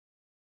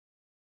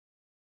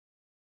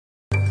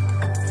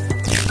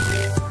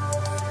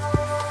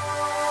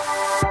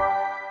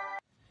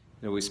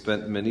We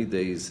spent many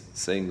days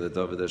saying the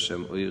David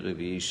Hashem Oire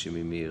V'Yishi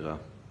Mimira. And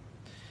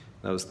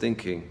I was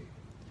thinking,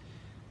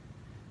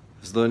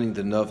 I was learning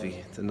the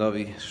Navi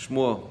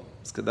Shmuel.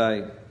 It's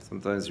Kedai.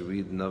 Sometimes you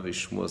read Navi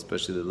Shmuel,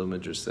 especially the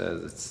Luminger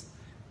says it's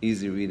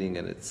easy reading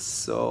and it's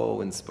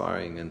so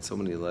inspiring and so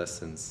many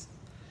lessons.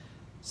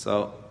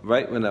 So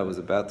right when I was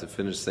about to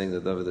finish saying the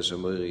David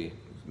Hashem Oire,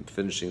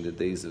 finishing the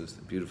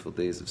beautiful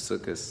days of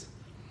Sukkot,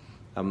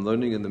 I'm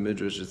learning in the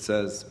Midrash it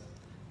says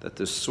that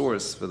the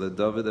source for the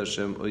David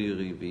Hashem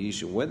Oiri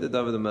V'Yishi, when did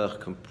David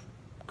HaMelech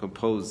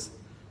compose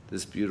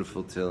this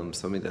beautiful Tehillim,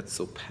 something that's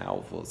so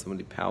powerful, so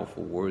many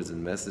powerful words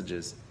and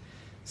messages?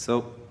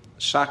 So,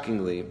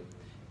 shockingly,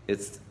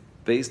 it's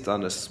based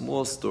on a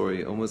small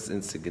story, almost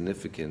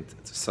insignificant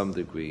to some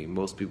degree.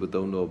 Most people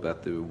don't know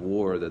about the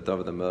war that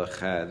David HaMelech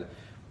had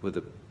with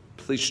the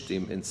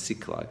Plishtim in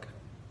Siklag.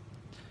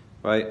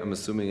 Right? I'm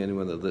assuming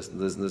anyone that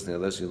listening,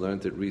 unless you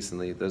learned it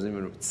recently, it doesn't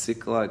even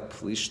Siklag,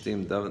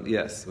 Plishtim, David.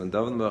 Yes, when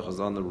David HaMelech was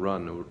on the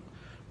run,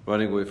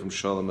 running away from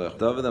Shalom HaMelech,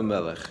 David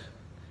HaMelech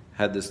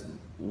had this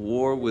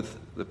war with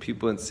the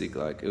people in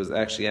Siklag. It was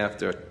actually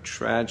after a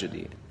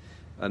tragedy,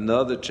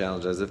 another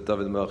challenge, as if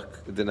David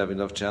HaMelech didn't have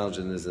enough challenge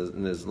in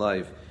his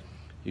life.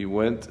 He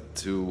went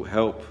to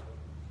help,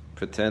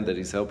 pretend that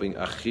he's helping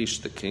Achish,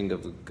 the king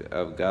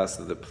of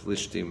Gaza, the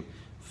Plishtim,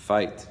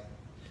 fight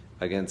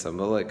against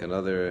Amalek and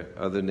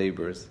other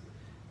neighbors.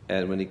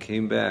 And when he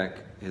came back,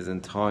 his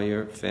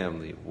entire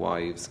family,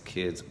 wives,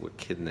 kids, were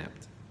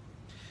kidnapped.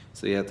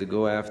 So he had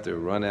to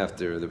run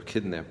after the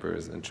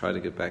kidnappers and try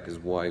to get back his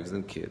wives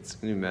and kids.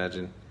 Can you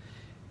imagine?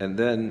 And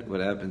then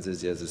what happens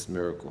is he has this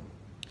miracle.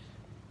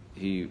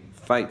 He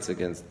fights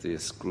against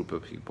this group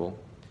of people,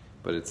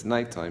 but it's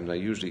nighttime. Now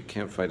usually you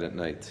can't fight at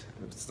night.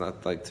 It's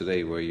not like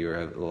today where you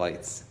have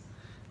lights.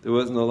 There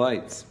was no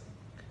lights.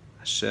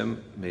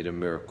 Hashem made a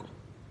miracle.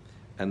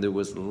 And there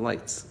was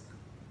lights,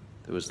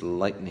 there was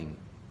lightning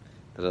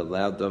that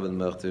allowed David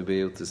HaMelech to be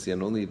able to see,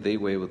 and only they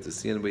were able to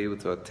see and be able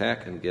to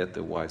attack and get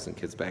their wives and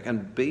kids back.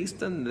 And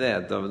based on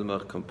that, David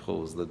HaMelech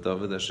composed the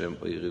David Hashem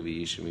Oire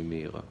V'Yishi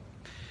Mimira.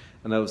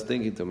 And I was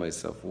thinking to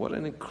myself, what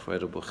an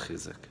incredible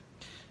chizuk.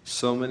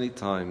 So many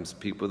times,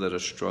 people that are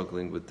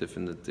struggling with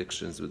different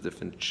addictions, with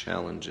different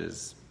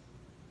challenges,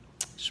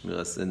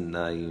 Shmiras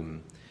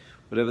Naim,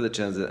 whatever the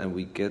challenges, and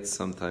we get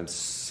sometimes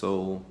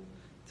so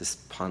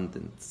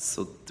despondent,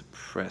 so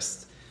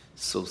depressed,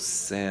 so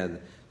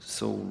sad,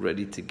 so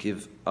ready to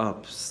give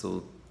up.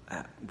 So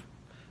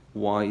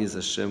why is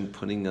Hashem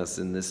putting us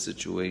in this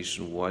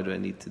situation? Why do I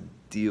need to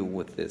deal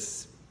with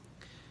this?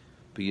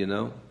 But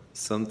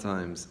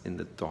sometimes in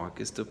the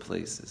darkest of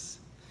places,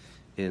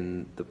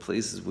 in the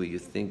places where you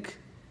think,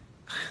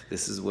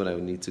 this is what I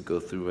need to go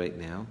through right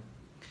now,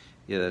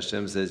 yet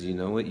Hashem says, you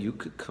know what? You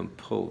could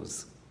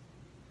compose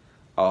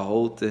a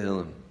whole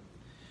Tehillim.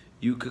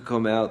 You could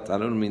come out, I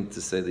don't mean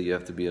to say that you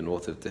have to be an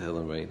author of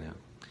Tehillim right now.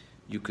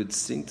 You could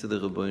sing to the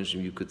Rebbeinu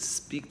Shem, you could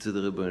speak to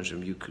the Rebbeinu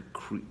Shem, you could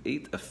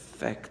create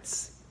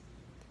effects,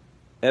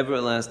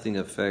 everlasting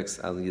effects,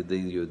 al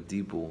yedei your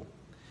dibur,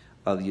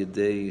 al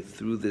yedei,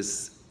 through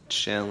this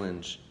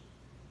challenge,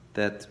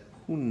 that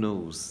who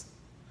knows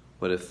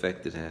what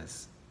effect it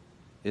has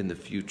in the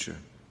future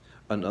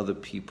on other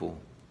people.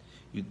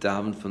 You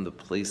daven from the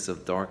place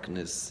of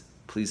darkness,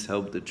 please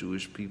help the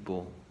Jewish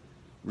people,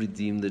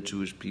 redeem the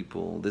Jewish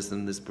people,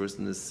 this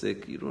person is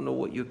sick. You don't know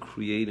what you're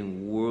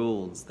creating,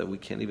 worlds that we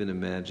can't even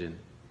imagine.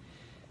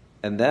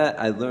 And that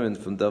I learned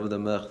from David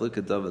HaMelech. Look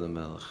at David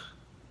HaMelech.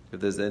 If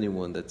there's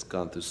anyone that's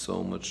gone through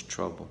so much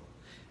trouble.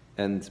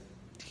 And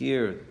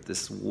here,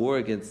 this war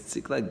against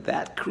Siklag,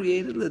 that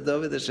created the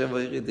David Hashem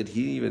Oire. Did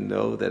he even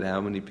know that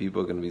how many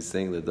people are going to be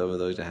saying the David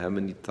Oire, how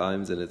many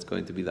times, and it's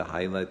going to be the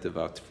highlight of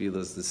our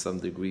tefillas to some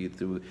degree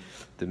through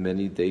the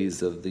many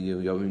days of the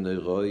Yomim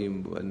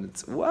Neiroim, and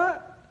it's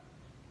what?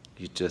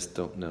 You just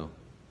don't know.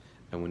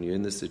 And when you're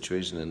in this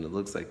situation and it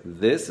looks like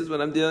this is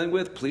what I'm dealing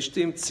with,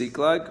 Plishtim,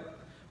 Tziklag,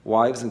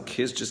 wives and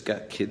kids just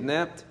got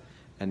kidnapped,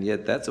 and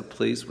yet that's a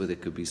place where there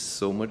could be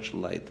so much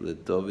light.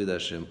 LeDavid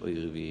Hashem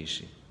Oire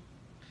V'Yishi.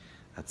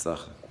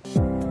 Hatzlacha.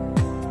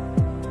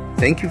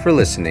 Thank you for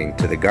listening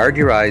to the Guard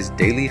Your Eyes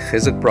Daily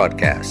Chizuk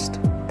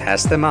broadcast.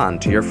 Pass them on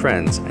to your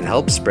friends and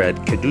help spread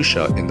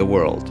Kedusha in the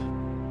world.